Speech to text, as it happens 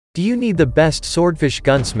Do you need the best Swordfish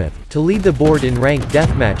Gunsmith to lead the board in ranked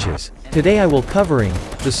deathmatches? Today I will covering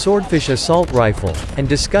the Swordfish assault rifle and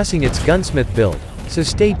discussing its Gunsmith build. So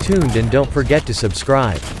stay tuned and don't forget to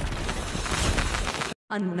subscribe.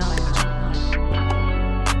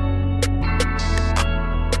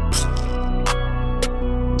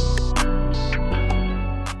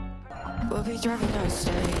 We'll be driving down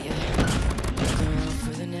state, yeah. Girl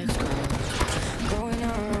for the next girl, going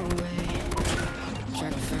our own way.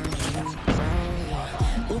 Trying to find you, yeah.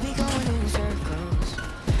 We'll be going in circles,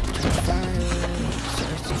 trying to find a way,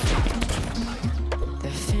 searching the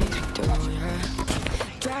things we do, yeah.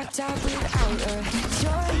 Dropped out without a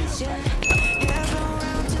choice, yeah. Yeah, blow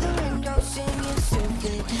around to the window, singing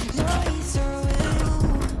stupid noise with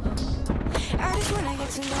you. I just wanna get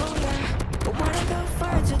to know ya. I wanna go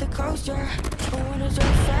far to the coast, yeah. I wanna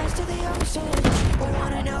drive fast to the ocean. I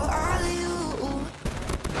wanna know all of you.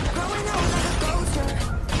 Growing up like a ghost, yeah.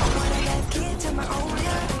 I wanna have kids of my own,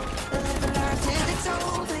 yeah. Live a life till it's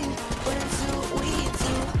over, but until we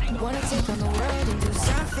do. Wanna take on the world and do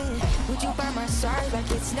something. Would you by my side like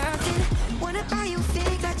it's nothing? Wanna buy you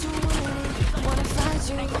things that you wouldn't. Wanna find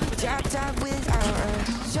you, drop top without a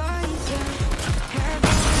choice, yeah. Have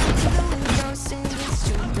to the window, singing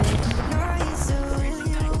stupid.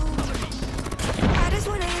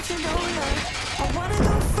 I wanna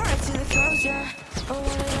go far to the coast, yeah. I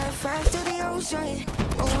wanna dive fast to the ocean.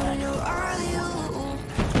 I wanna know all of you.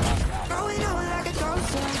 Growing up like a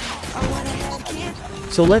ghost, yeah. I wanna have kids.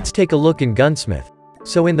 So let's take a look in Gunsmith.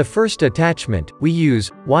 So in the first attachment, we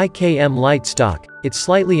use YKM light stock. It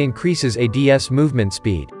slightly increases ADS movement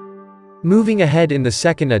speed. Moving ahead in the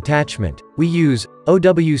second attachment, we use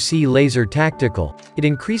OWC laser tactical. It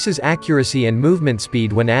increases accuracy and movement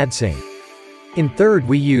speed when adsing. In third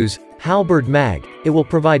we use Halberd mag. It will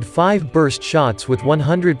provide 5 burst shots with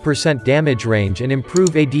 100% damage range and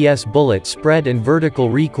improve ADS bullet spread and vertical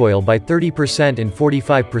recoil by 30% and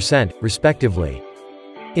 45%, respectively.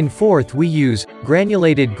 In fourth we use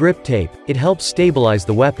granulated grip tape. It helps stabilize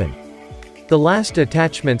the weapon. The last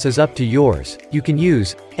attachments is up to yours. You can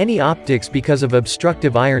use any optics because of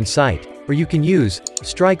obstructive iron sight, or you can use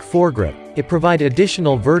strike foregrip. It provide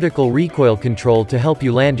additional vertical recoil control to help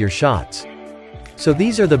you land your shots. So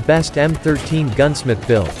these are the best M13 Gunsmith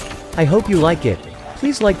build. I hope you like it.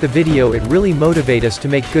 Please like the video, it really motivate us to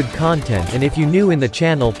make good content, and if you new in the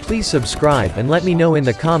channel please subscribe and let me know in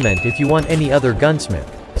the comment if you want any other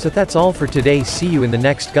Gunsmith. So that's all for today, see you in the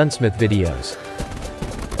next Gunsmith videos.